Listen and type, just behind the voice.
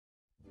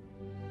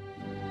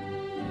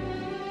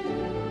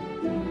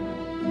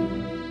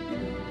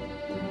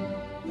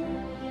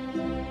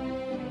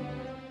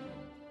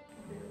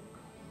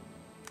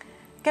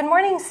Good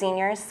morning,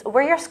 seniors.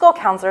 We're your school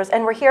counselors,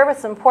 and we're here with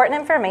some important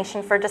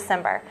information for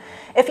December.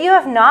 If you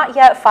have not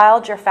yet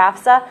filed your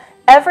FAFSA,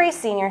 every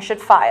senior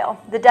should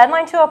file. The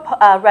deadline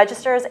to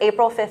register is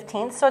April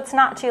 15th, so it's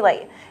not too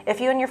late.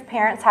 If you and your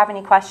parents have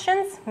any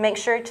questions, make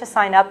sure to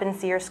sign up and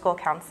see your school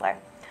counselor.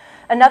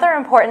 Another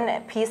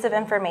important piece of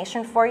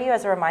information for you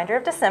as a reminder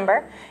of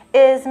December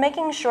is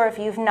making sure if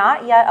you've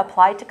not yet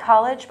applied to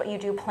college but you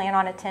do plan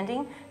on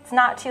attending, it's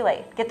not too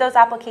late. Get those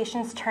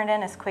applications turned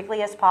in as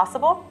quickly as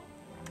possible.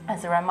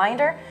 As a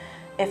reminder,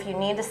 if you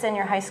need to send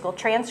your high school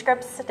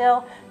transcripts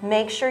still,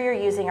 make sure you're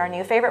using our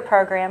new favorite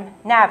program,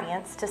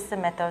 Naviance, to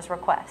submit those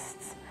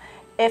requests.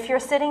 If you're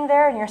sitting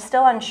there and you're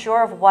still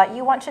unsure of what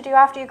you want to do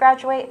after you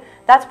graduate,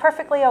 that's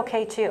perfectly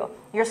okay too.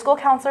 Your school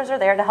counselors are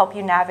there to help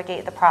you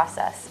navigate the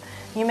process.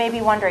 You may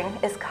be wondering,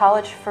 is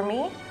college for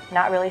me?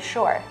 Not really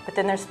sure, but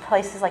then there's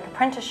places like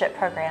apprenticeship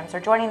programs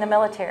or joining the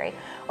military,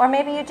 or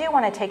maybe you do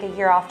want to take a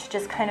year off to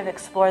just kind of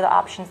explore the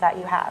options that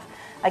you have.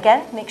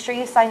 Again, make sure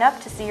you sign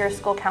up to see your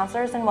school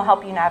counselors and we'll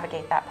help you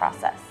navigate that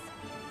process.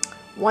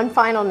 One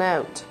final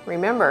note,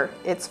 remember,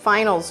 it's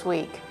finals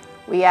week.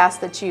 We ask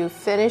that you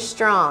finish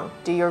strong,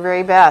 do your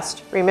very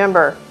best.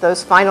 Remember,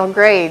 those final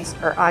grades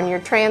are on your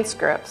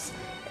transcripts.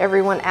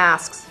 Everyone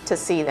asks to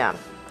see them.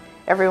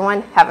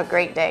 Everyone, have a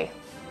great day.